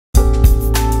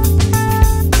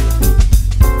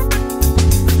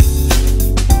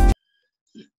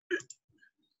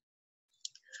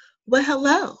Well,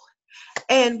 hello,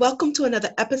 and welcome to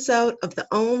another episode of the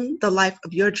Own the Life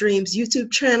of Your Dreams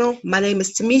YouTube channel. My name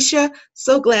is Tamisha.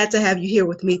 So glad to have you here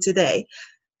with me today.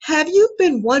 Have you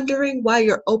been wondering why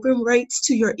your open rates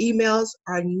to your emails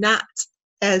are not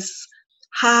as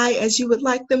high as you would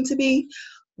like them to be?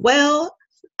 Well,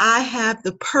 I have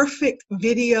the perfect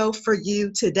video for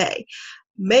you today.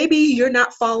 Maybe you're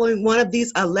not following one of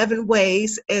these 11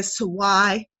 ways as to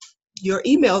why your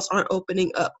emails aren't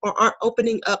opening up or aren't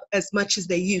opening up as much as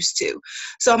they used to.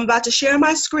 So I'm about to share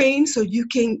my screen so you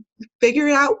can figure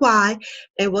out why,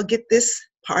 and we'll get this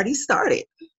party started.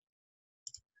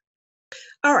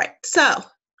 All right, so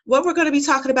what we're going to be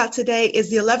talking about today is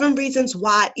the 11 reasons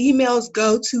why emails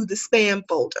go to the spam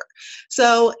folder.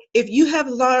 So if you have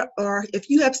learned or if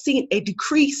you have seen a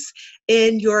decrease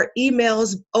in your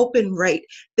emails open rate,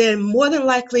 then more than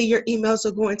likely your emails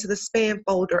are going to the spam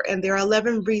folder, and there are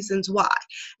 11 reasons why.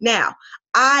 Now,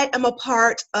 I am a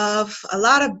part of a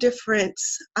lot of different,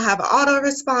 I have an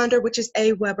autoresponder, which is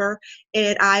Aweber,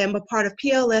 and I am a part of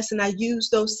PLS, and I use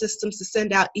those systems to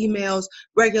send out emails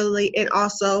regularly, and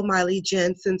also my lead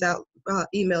gen sends out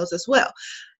emails as well.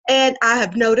 And I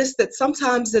have noticed that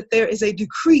sometimes that there is a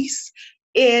decrease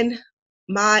in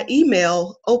my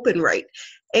email open rate.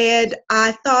 And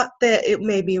I thought that it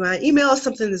may be my email,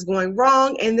 something is going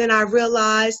wrong, and then I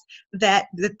realized that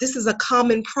this is a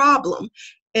common problem.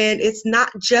 And it's not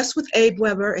just with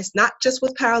Aweber, it's not just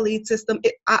with PowerLead System.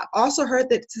 I also heard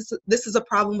that this is a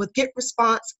problem with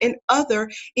GetResponse and other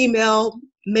email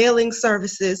mailing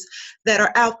services that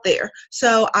are out there.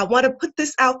 So I want to put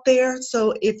this out there.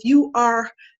 So if you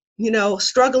are,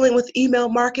 struggling with email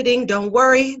marketing, don't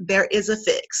worry, there is a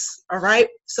fix. All right.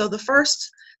 So the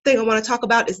first thing I want to talk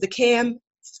about is the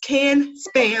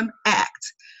CAN-SPAM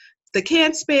Act. The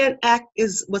CAN-SPAM Act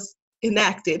was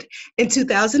enacted in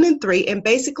 2003, and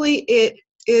basically it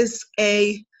is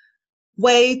a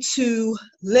way to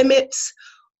limit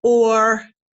or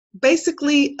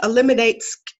basically eliminate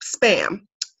spam.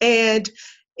 And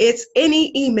it's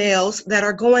any emails that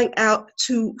are going out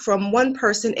from one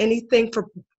person, anything for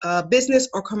business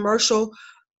or commercial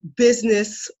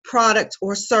business product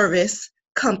or service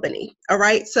company. All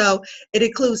right, so it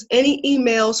includes any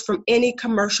emails from any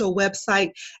commercial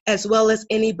website, as well as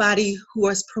anybody who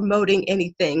is promoting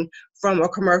anything from a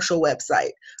commercial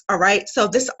website. All right, so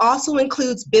this also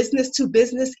includes business to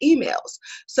business emails.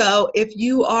 So if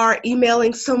you are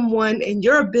emailing someone in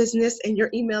your business and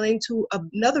you're emailing to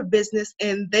another business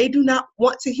and they do not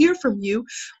want to hear from you,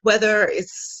 whether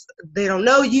it's they don't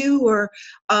know you or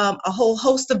a whole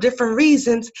host of different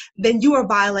reasons, then you are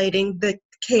violating the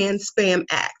CAN-SPAM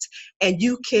Act, and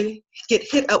you can get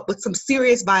hit up with some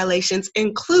serious violations,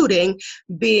 including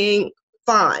being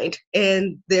fined,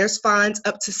 and there's fines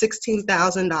up to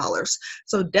 $16,000.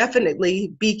 So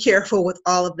definitely be careful with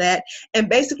all of that. And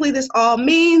basically this all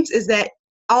means is that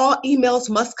all emails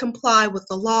must comply with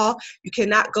the law. You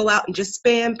cannot go out and just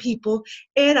spam people.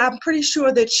 And I'm pretty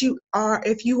sure that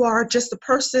if you are just a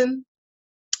person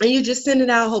and you're just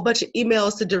sending out a whole bunch of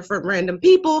emails to different random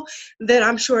people, then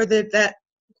I'm sure that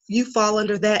you fall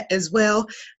under that as well.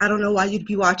 I don't know why you'd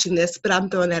be watching this, but I'm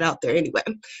throwing that out there anyway.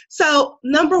 So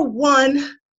number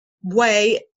one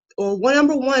reason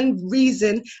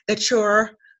that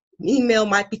your email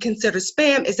might be considered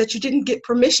spam is that you didn't get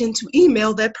permission to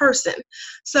email that person.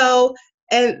 So,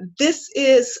 and this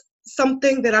is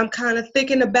something that I'm kind of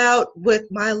thinking about with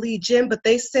my lead gen, but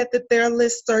they said that their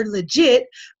lists are legit,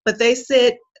 but they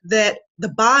said that the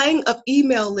buying of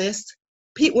email lists,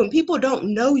 when people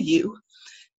don't know you,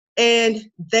 and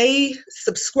they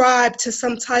subscribe to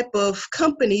some type of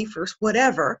company for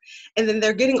whatever, and then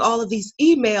they're getting all of these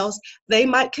emails, they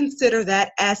might consider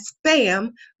that as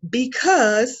spam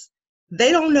because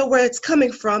they don't know where it's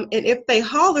coming from. And if they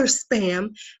holler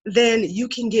spam, then you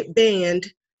can get banned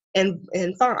and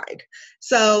fined.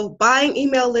 So buying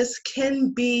email lists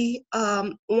can be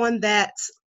one that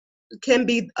can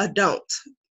be a don't.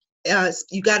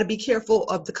 You got to be careful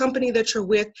of the company that you're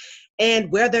with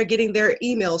and where they're getting their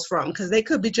emails from, because they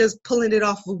could be just pulling it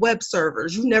off of web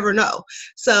servers. You never know.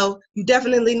 So you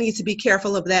definitely need to be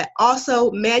careful of that.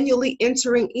 Also, manually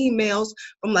entering emails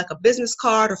from like a business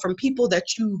card or from people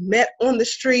that you met on the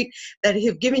street that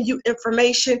have given you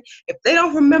information. If they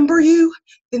don't remember you,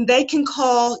 then they can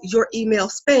call your email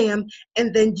spam,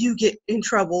 and then you get in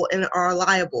trouble and are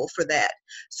liable for that.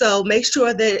 So make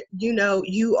sure that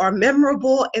you are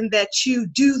memorable and that you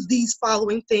do these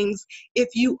following things if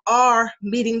you are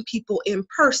meeting people in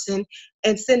person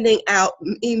and sending out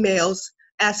emails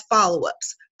as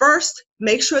follow-ups. First,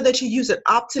 make sure that you use an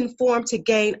opt-in form to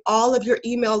gain all of your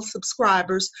email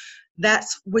subscribers.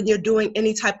 That's when you're doing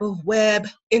any type of web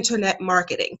internet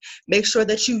marketing. Make sure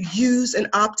that you use an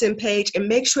opt-in page, and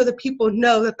make sure that people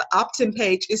know that the opt-in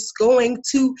page is going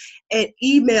to an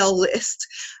email list.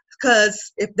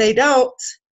 Because if they don't,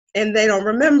 and they don't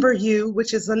remember you,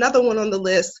 which is another one on the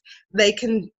list, they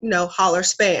can, holler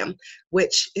spam,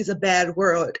 which is a bad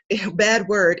word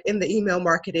in the email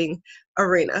marketing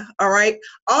arena. All right.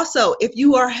 Also, if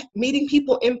you are meeting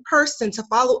people in person to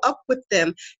follow up with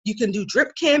them, you can do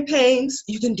drip campaigns.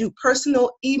 You can do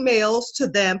personal emails to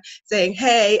them saying,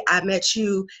 hey, I met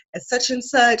you at such and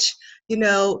such.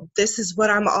 This is what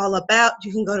I'm all about.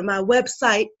 You can go to my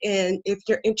website, and if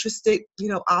you're interested,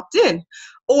 opt in.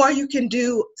 Or you can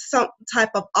do some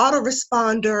type of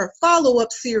autoresponder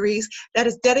follow-up series that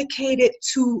is dedicated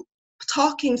to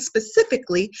talking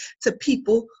specifically to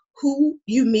people who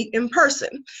you meet in person.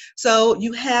 So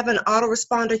you have an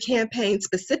autoresponder campaign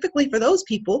specifically for those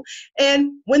people,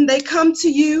 and when they come to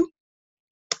you,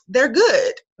 they're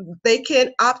good. They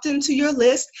can opt into your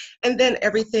list, and then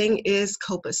everything is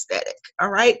copacetic. All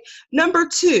right. Number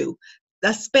 2, the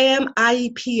spam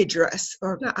IEP address,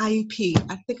 or not IEP,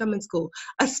 I think I'm in school,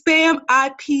 a spam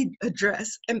IP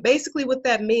address. And basically what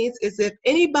that means is if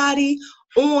anybody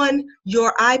on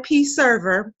your IP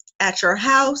server at your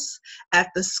house, at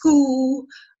the school,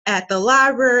 at the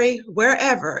library,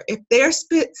 wherever, if they're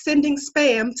sending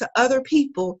spam to other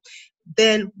people,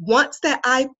 then once that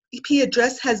IP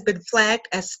address has been flagged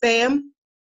as spam,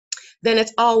 then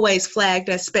it's always flagged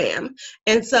as spam.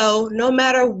 And so no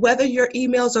matter whether your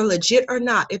emails are legit or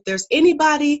not, if there's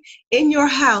anybody in your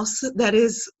house that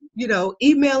is,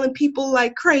 emailing people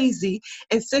like crazy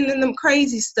and sending them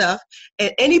crazy stuff,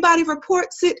 and anybody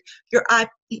reports it, your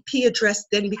IP address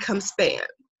then becomes spam.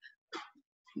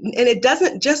 And it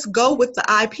doesn't just go with the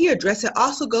IP address, it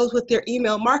also goes with their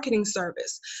email marketing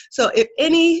service. So if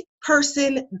any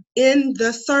person in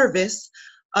the service,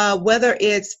 whether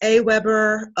it's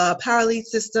Aweber, Powerlead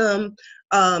System,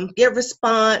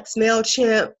 GetResponse,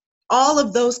 MailChimp, all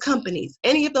of those companies,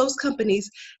 any of those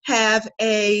companies have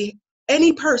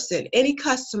any person, any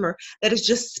customer that is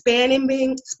just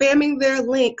spamming their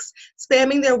links,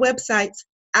 spamming their websites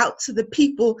out to the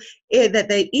people that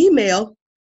they email,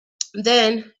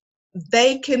 then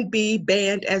they can be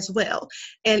banned as well.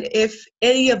 And if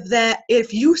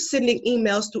you're sending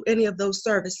emails through any of those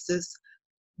services,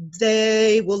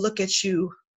 they will look at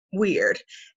you weird,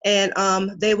 and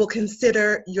they will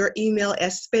consider your email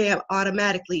as spam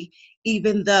automatically,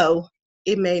 even though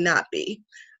it may not be.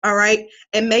 All right.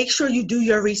 And make sure you do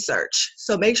your research.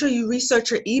 So make sure you research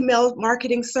your email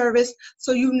marketing service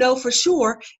so you know for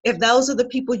sure if those are the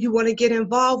people you want to get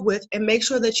involved with, and make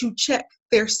sure that you check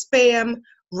their spam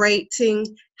rating.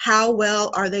 How well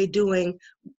are they doing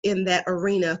in that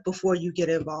arena before you get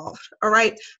involved? All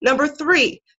right. Number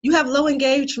 3, you have low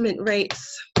engagement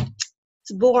rates.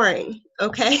 It's boring,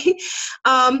 okay?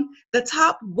 The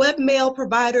top webmail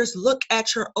providers look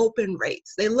at your open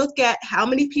rates. They look at how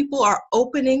many people are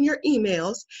opening your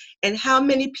emails and how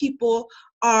many people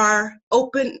are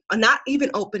not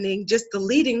even opening, just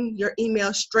deleting your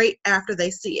email straight after they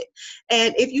see it.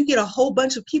 And if you get a whole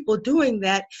bunch of people doing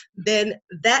that, then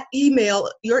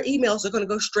your emails are going to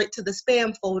go straight to the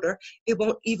spam folder. It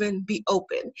won't even be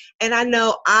open. And I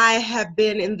know I have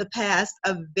been in the past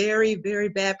a very, very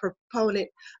bad proponent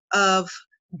of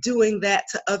doing that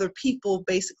to other people,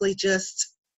 basically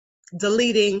just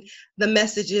deleting the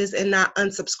messages and not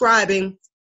unsubscribing.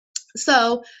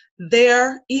 So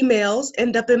their emails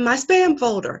end up in my spam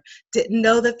folder. Didn't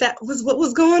know that was what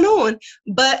was going on,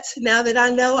 but now that I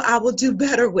know, I will do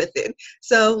better with it.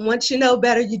 So once you know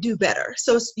better, you do better.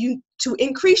 So to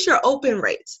increase your open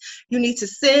rates, you need to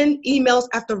send emails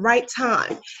at the right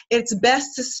time. It's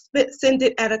best to send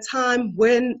it at a time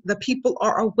when the people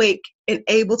are awake and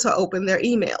able to open their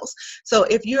emails. So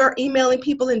if you're emailing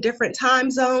people in different time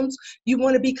zones, you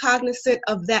want to be cognizant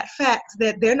of that fact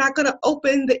that they're not going to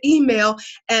open the email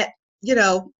at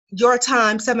your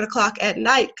time, 7 o'clock at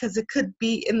night, because it could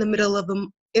be in the middle of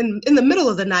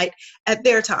the night at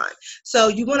their time. So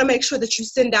you want to make sure that you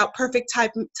send out perfect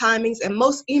timings, and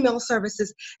most email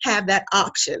services have that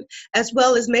option, as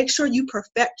well as make sure you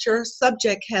perfect your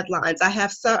subject headlines. I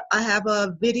have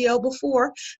a video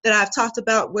before that I've talked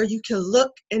about where you can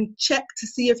look and check to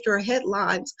see if your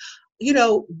headlines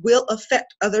will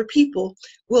affect other people,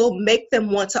 will make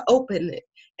them want to open it.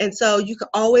 And so you can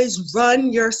always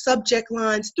run your subject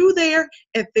lines through there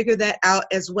and figure that out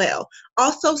as well.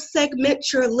 Also, segment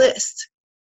your list.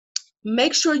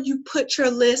 Make sure you put your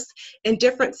list in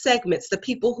different segments. The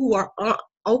people who are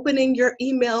opening your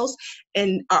emails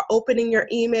and are opening your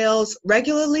emails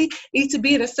regularly need to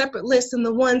be in a separate list, and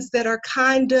the ones that are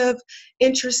kind of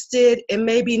interested and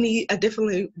maybe need a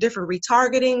different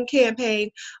retargeting campaign,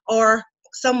 or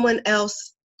someone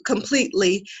else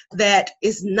completely that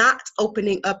is not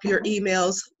opening up your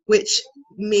emails, which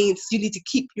means you need to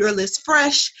keep your list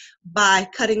fresh by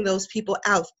cutting those people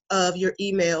out of your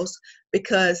emails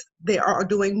because they are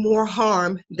doing more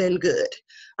harm than good.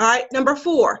 All right, number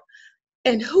 4.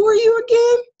 And who are you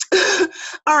again?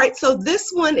 All right, so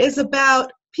this one is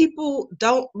about people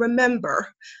don't remember.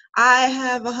 I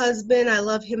have a husband, I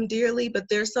love him dearly, but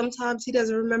there's sometimes he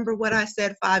doesn't remember what I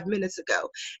said 5 minutes ago.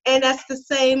 And that's the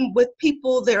same with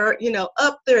people. They're,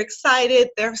 up, they're excited,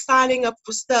 they're signing up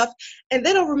for stuff, and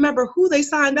they don't remember who they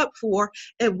signed up for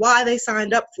and why they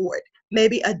signed up for it,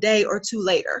 maybe a day or two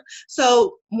later.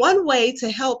 So one way to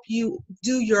help you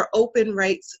do your open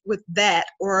rates with that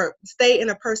or stay in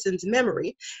a person's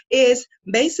memory is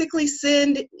basically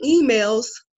send emails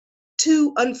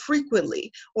too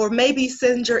unfrequently, or maybe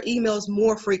send your emails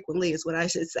more frequently is what I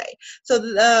should say. So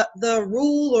the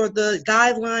rule or the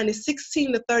guideline is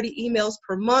 16 to 30 emails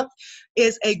per month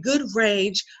is a good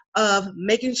range of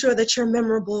making sure that you're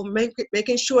memorable,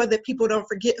 making sure that people don't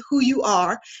forget who you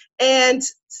are, and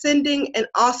sending an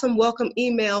awesome welcome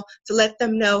email to let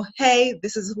them know, hey,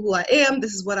 this is who I am,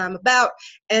 this is what I'm about,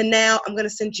 and now I'm going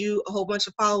to send you a whole bunch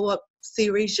of follow-up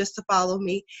series just to follow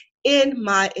me in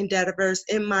my endeavors,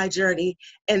 in my journey,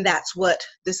 and that's what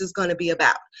this is going to be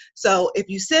about. So if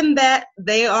you send that,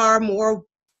 they are more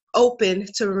open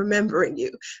to remembering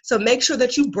you. So make sure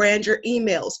that you brand your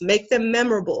emails, make them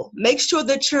memorable, make sure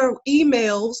that your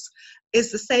emails is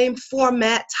the same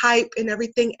format, type, and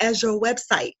everything as your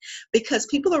website, because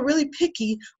people are really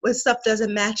picky when stuff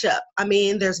doesn't match up. I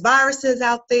mean, there's viruses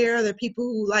out there. There are people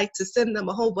who like to send them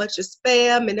a whole bunch of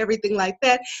spam and everything like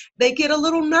that. They get a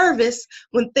little nervous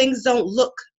when things don't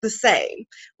look the same,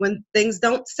 when things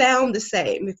don't sound the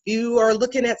same. If you are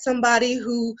looking at somebody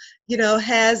who,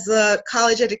 has a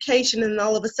college education and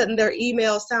all of a sudden their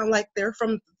emails sound like they're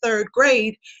from the 3rd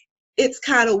grade, it's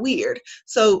kind of weird.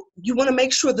 So you want to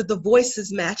make sure that the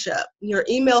voices match up. Your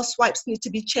email swipes need to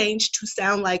be changed to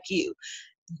sound like you.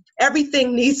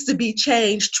 Everything needs to be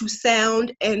changed to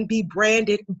sound and be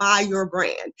branded by your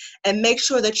brand. And make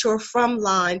sure that your from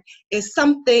line is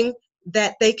something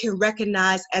that they can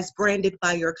recognize as branded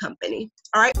by your company.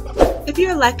 All right. If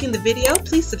you're liking the video,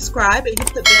 please subscribe and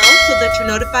hit the bell so that you're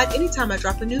notified anytime I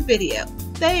drop a new video.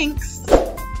 Thanks.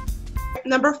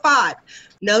 Number 5,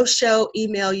 no-show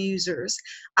email users.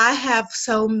 I have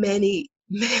so many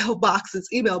email boxes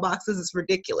is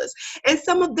ridiculous, and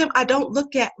some of them I don't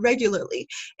look at regularly,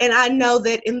 and I know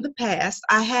that in the past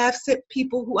I have sent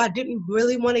people who I didn't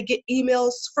really want to get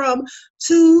emails from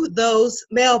to those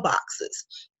mailboxes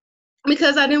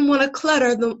because I didn't want to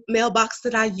clutter the mailbox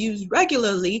that I use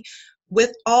regularly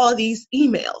with all these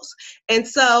emails, and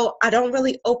so I don't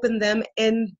really open them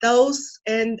in those.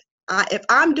 And if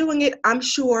I'm doing it, I'm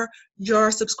sure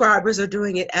your subscribers are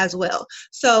doing it as well.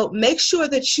 So make sure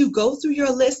that you go through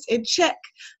your list and check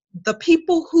the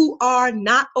people who are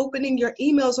not opening your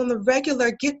emails on the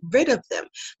regular, get rid of them,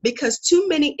 because too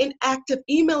many inactive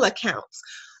email accounts,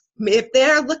 if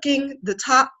they're looking, the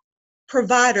top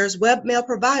providers, webmail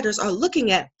providers are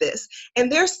looking at this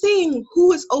and they're seeing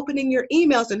who is opening your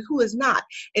emails and who is not.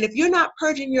 And if you're not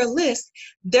purging your list,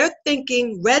 they're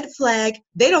thinking red flag.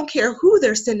 They don't care who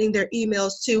they're sending their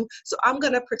emails to. So I'm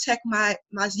going to protect my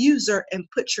user and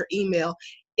put your email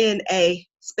in a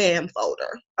spam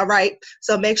folder. All right.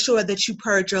 So make sure that you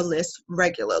purge your list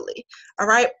regularly. All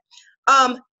right.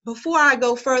 Before I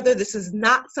go further, this is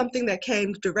not something that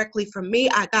came directly from me.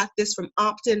 I got this from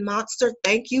Optin Monster.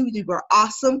 Thank you. You were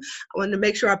awesome. I wanted to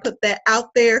make sure I put that out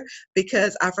there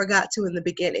because I forgot to in the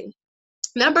beginning.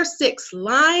 Number 6,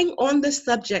 lying on the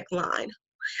subject line.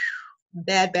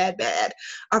 Bad, bad, bad.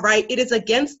 All right. It is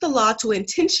against the law to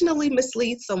intentionally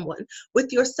mislead someone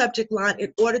with your subject line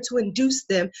in order to induce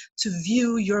them to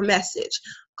view your message.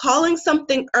 Calling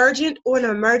something urgent or an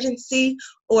emergency,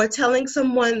 or telling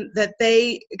someone that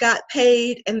they got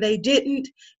paid and they didn't,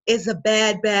 is a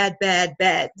bad, bad, bad,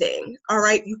 bad thing. All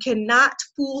right. You cannot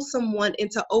fool someone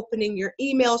into opening your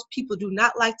emails. People do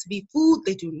not like to be fooled.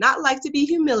 They do not like to be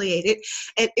humiliated.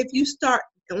 And if you start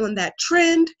on that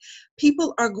trend,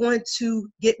 people are going to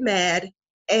get mad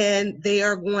and they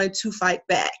are going to fight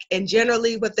back. And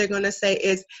generally what they're going to say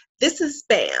is, this is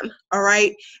spam. All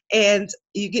right. And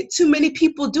you get too many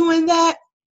people doing that,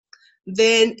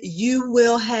 then you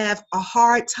will have a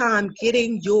hard time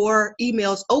getting your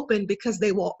emails open because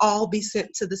they will all be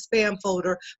sent to the spam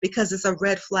folder because it's a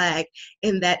red flag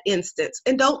in that instance.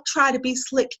 And don't try to be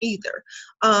slick either.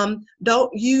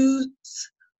 Don't use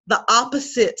the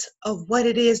opposite of what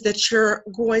it is that you're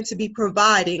going to be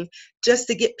providing just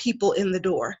to get people in the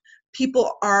door.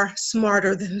 People are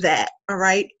smarter than that, all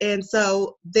right? And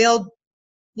so they'll,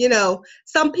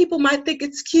 some people might think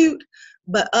it's cute,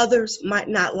 but others might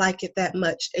not like it that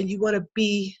much. And you want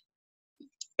to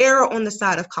err on the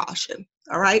side of caution,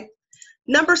 all right?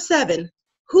 Number 7,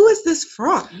 who is this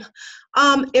from?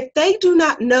 If they do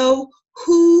not know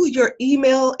who your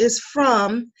email is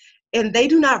from and they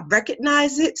do not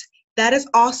recognize it, that is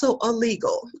also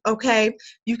illegal, okay?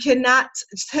 You cannot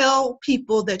tell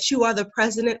people that you are the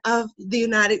president of the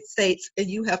United States and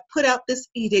you have put out this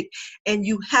edict and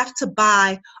you have to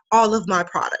buy all of my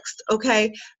products,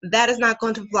 okay? That is not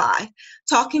going to fly.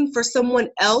 Talking for someone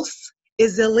else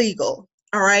is illegal,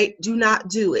 all right? Do not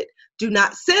do it. Do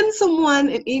not send someone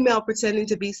an email pretending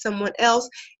to be someone else.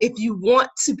 If you want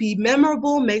to be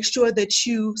memorable, make sure that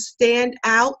you stand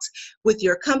out with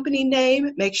your company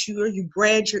name. Make sure you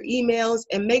brand your emails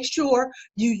and make sure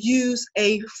you use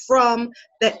a from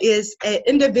that is an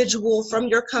individual from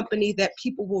your company that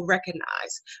people will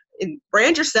recognize. And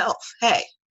brand yourself. Hey,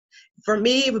 for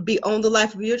me, it would be Own the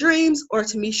Life of Your Dreams or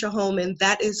Tamisha Holman.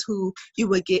 That is who you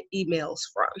would get emails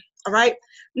from. All right.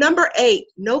 Number 8,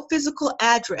 no physical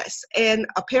address. And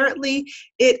apparently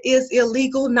it is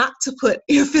illegal not to put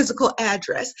your physical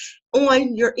address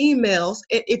on your emails.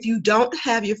 If you don't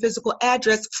have your physical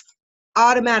address,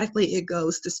 automatically it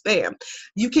goes to spam.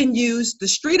 You can use the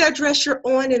street address you're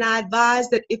on, and I advise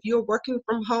that if you're working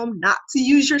from home not to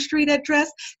use your street address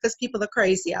because people are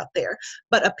crazy out there.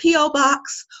 But a P.O.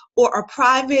 box or a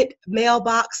private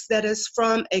mailbox that is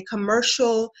from a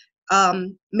commercial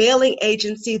mailing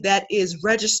agency that is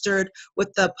registered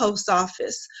with the post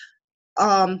office.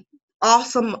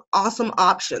 Awesome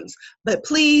options. But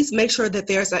please make sure that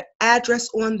there's an address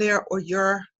on there or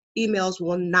your emails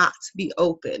will not be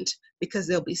opened because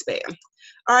they'll be spam.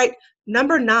 All right,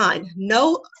 number 9,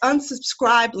 no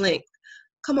unsubscribe link.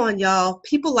 Come on, y'all.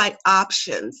 People like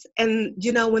options. And,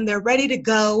 when they're ready to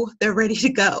go, they're ready to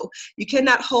go. You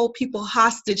cannot hold people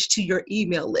hostage to your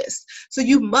email list. So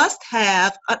you must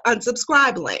have an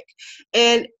unsubscribe link.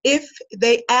 And if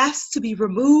they ask to be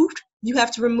removed, you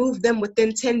have to remove them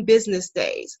within 10 business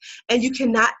days. And you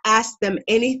cannot ask them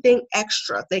anything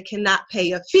extra. They cannot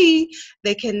pay a fee.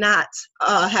 They cannot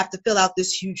have to fill out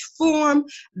this huge form.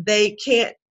 They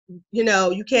can't,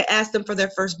 you can't ask them for their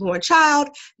firstborn child.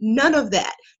 None of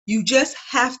that. You just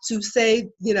have to say,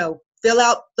 fill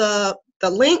out the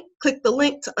link, click the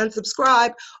link to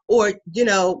unsubscribe, or,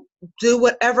 do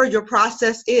whatever your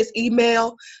process is,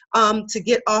 email to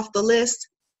get off the list.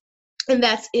 And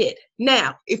that's it.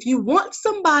 Now, if you want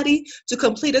somebody to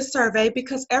complete a survey,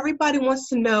 because everybody wants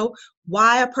to know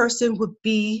why a person would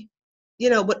be,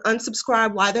 would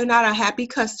unsubscribe, why they're not a happy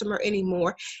customer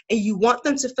anymore, and you want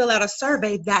them to fill out a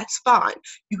survey, that's fine.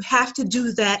 You have to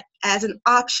do that as an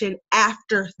option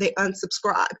after they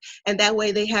unsubscribe. And that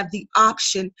way they have the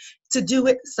option to do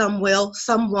it. Some will,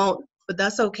 some won't, but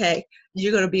that's okay.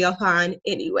 You're going to be fine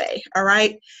anyway. All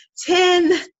right.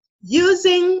 10,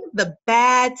 using the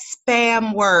bad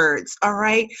spam words. All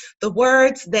right. The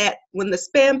words that when the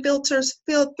spam filters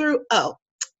fill through, oh,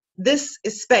 this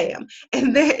is spam.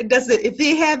 And if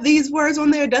they have these words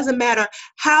on there, it doesn't matter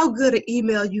how good an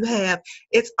email you have,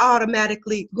 it's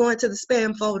automatically going to the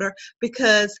spam folder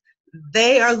because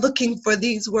they are looking for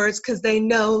these words because they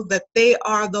know that they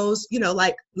are those,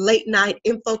 like late night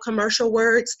info commercial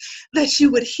words that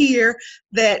you would hear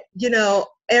that,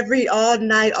 all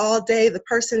night, all day, the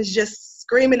person is just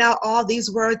screaming out all these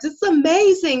words. It's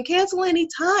amazing. Cancel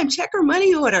anytime. Check her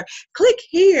money order. Click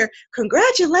here.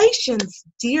 Congratulations,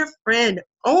 dear friend.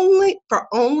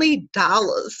 Only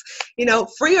dollars.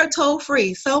 Free or toll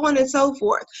free, so on and so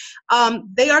forth.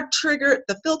 They are triggered.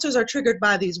 The filters are triggered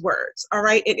by these words. All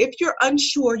right. And if you're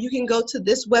unsure, you can go to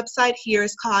this website here.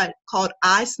 It's called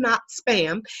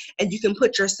iSnotSpam, and you can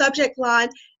put your subject line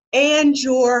and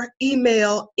your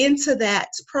email into that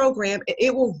program, and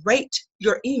it will rate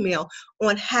your email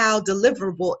on how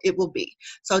deliverable it will be.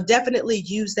 So definitely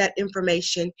use that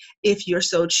information if you're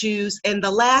so choose. And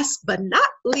the last but not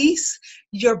least,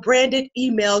 your branded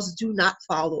emails do not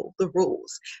follow the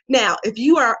rules. Now, if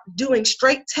you are doing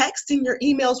straight text in your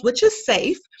emails, which is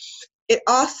safe, It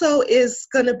also is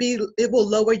going to be, it will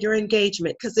lower your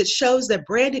engagement because it shows that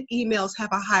branded emails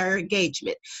have a higher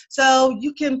engagement. So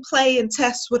you can play and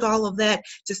test with all of that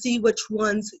to see which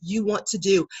ones you want to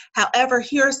do. However,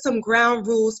 here are some ground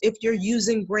rules if you're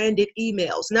using branded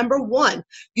emails. Number one,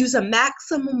 use a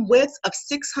maximum width of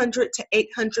 600 to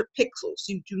 800 pixels.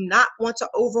 You do not want to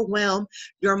overwhelm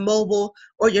your mobile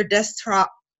or your desktop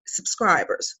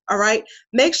subscribers. All right,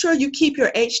 make sure you keep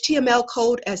your HTML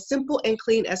code as simple and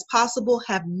clean as possible.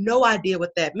 Have no idea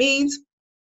what that means,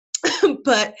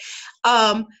 but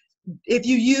if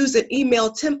you use an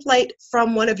email template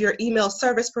from one of your email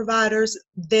service providers,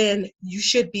 then you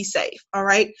should be safe. All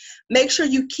right, make sure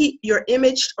you keep your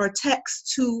image or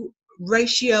text to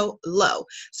ratio low.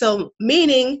 So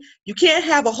meaning you can't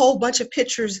have a whole bunch of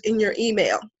pictures in your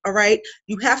email. All right,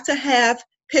 you have to have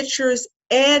pictures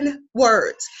and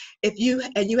words. You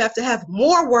have to have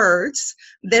more words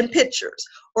than pictures,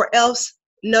 or else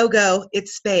no go,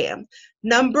 it's spam.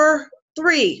 Number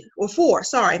 4,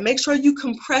 make sure you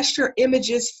compress your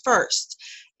images first.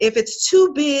 If it's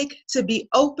too big to be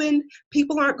open,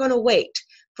 people aren't going to wait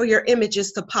for your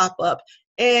images to pop up,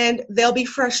 and they'll be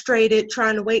frustrated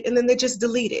trying to wait, and then they just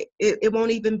delete it. It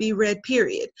won't even be read,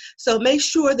 period. So make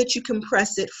sure that you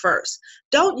compress it first.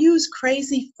 Don't use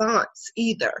crazy fonts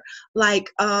either, like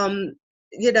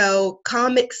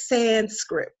Comic Sans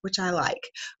script, which I like,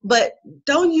 but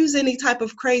don't use any type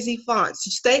of crazy fonts.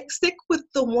 Stick with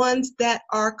the ones that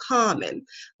are common,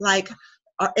 like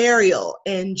Arial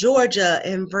and Georgia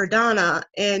and Verdana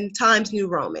and Times New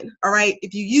Roman. All right,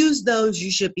 if you use those,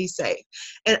 you should be safe.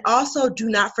 And also do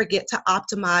not forget to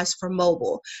optimize for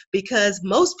mobile, because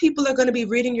most people are going to be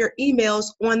reading your emails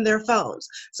on their phones.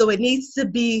 So it needs to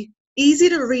be easy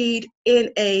to read in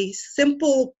a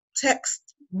simple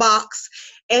text box,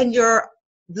 and your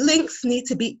links need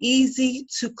to be easy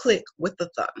to click with the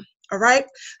thumb. All right,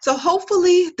 so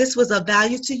hopefully this was of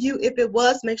value to you. If it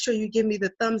was, make sure you give me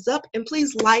the thumbs up, and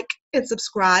please like and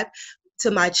subscribe to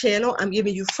my channel. I'm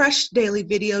giving you fresh daily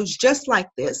videos just like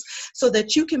this so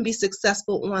that you can be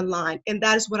successful online, and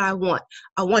that is what I want.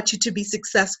 I want you to be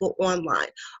successful online.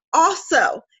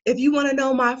 Also, if you want to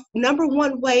know my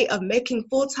 #1 way of making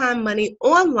full-time money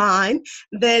online,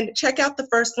 then check out the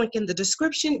first link in the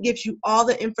description. It gives you all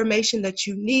the information that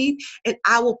you need, and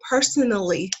I will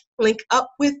personally link up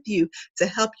with you to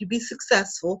help you be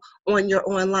successful on your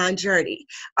online journey.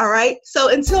 All right, so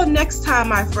until next time,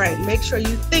 my friend, make sure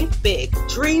you think big,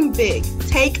 dream big,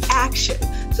 take action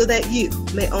so that you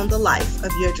may own the life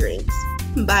of your dreams.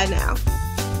 Bye now.